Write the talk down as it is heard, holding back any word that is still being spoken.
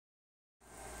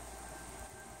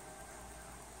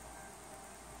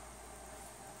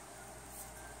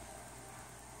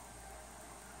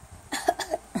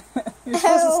You're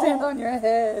supposed to stand on your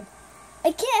head.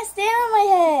 I can't stand on my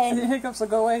head. Your hiccups will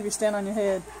go away if you stand on your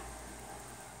head.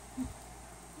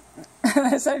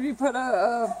 I said if you put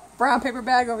a brown paper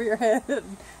bag over your head,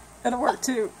 it'll work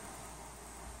too.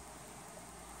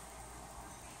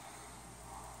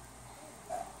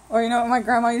 Or you know what my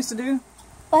grandma used to do?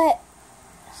 What?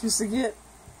 She used to get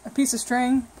a piece of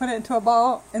string, put it into a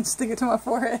ball, and stick it to my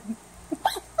forehead.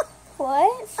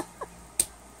 What?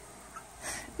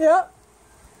 Yep.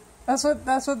 That's what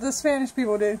the Spanish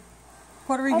people do.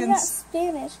 Puerto Ricans. I'm not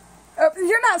Spanish.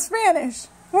 You're not Spanish.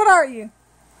 What are you?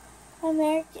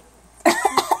 American.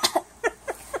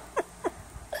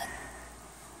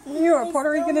 You are Puerto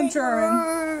Rican and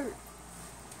German.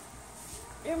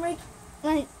 You're my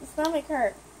stomach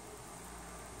hurt.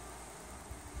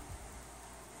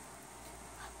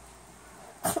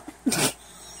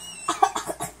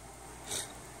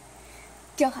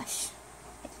 Gosh.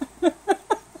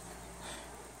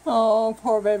 Oh,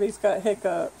 poor baby's got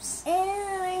hiccups.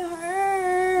 And they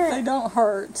hurt. They don't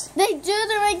hurt. They do.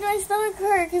 They make my stomach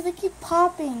hurt because they keep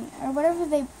popping or whatever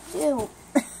they do.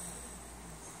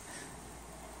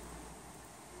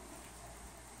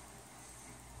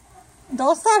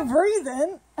 Don't stop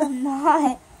breathing. I'm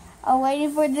not. I'm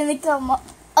waiting for them to come up.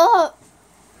 Ow.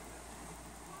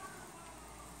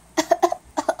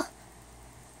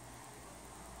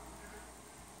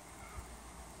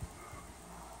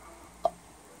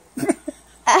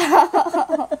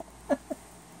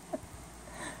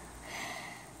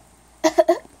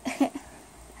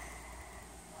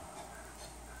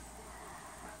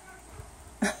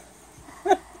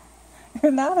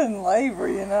 You're not in labor,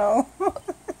 you know.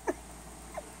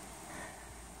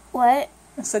 What?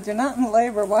 I said you're not in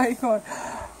labor. Why are you going?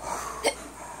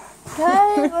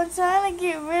 Guys, I'm trying to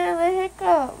get rid of the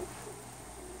hiccup.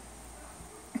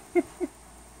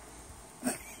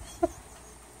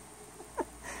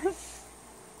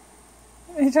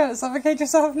 Are you trying to suffocate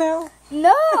yourself now?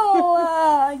 No,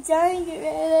 I'm trying to get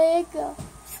rid of the hiccup.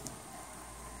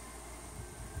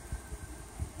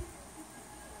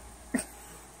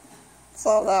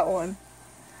 Saw that one.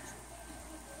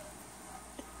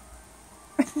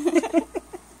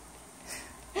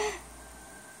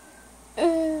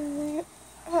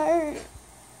 Hurt.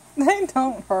 They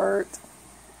don't hurt.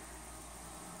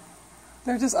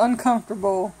 They're just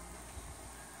uncomfortable.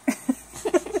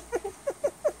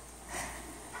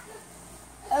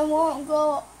 I won't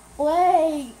go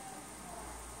away.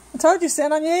 I told you,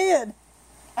 stand on your head.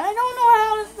 I don't know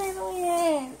how to stand on my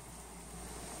head.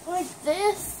 Like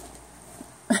this.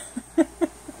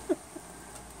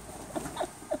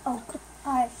 Oh,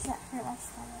 God, that hurt my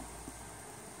stomach.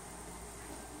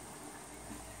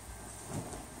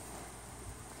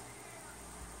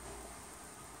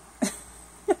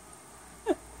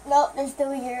 Nope, they're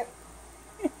still here.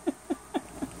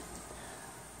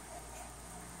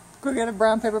 Go get a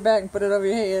brown paper bag and put it over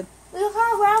your head. We don't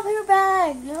have a brown paper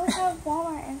bag. We don't have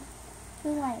Walmart and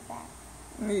we want it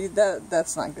back.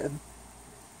 That's not good.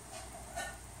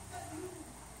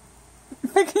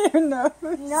 Picking your nose.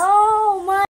 No, my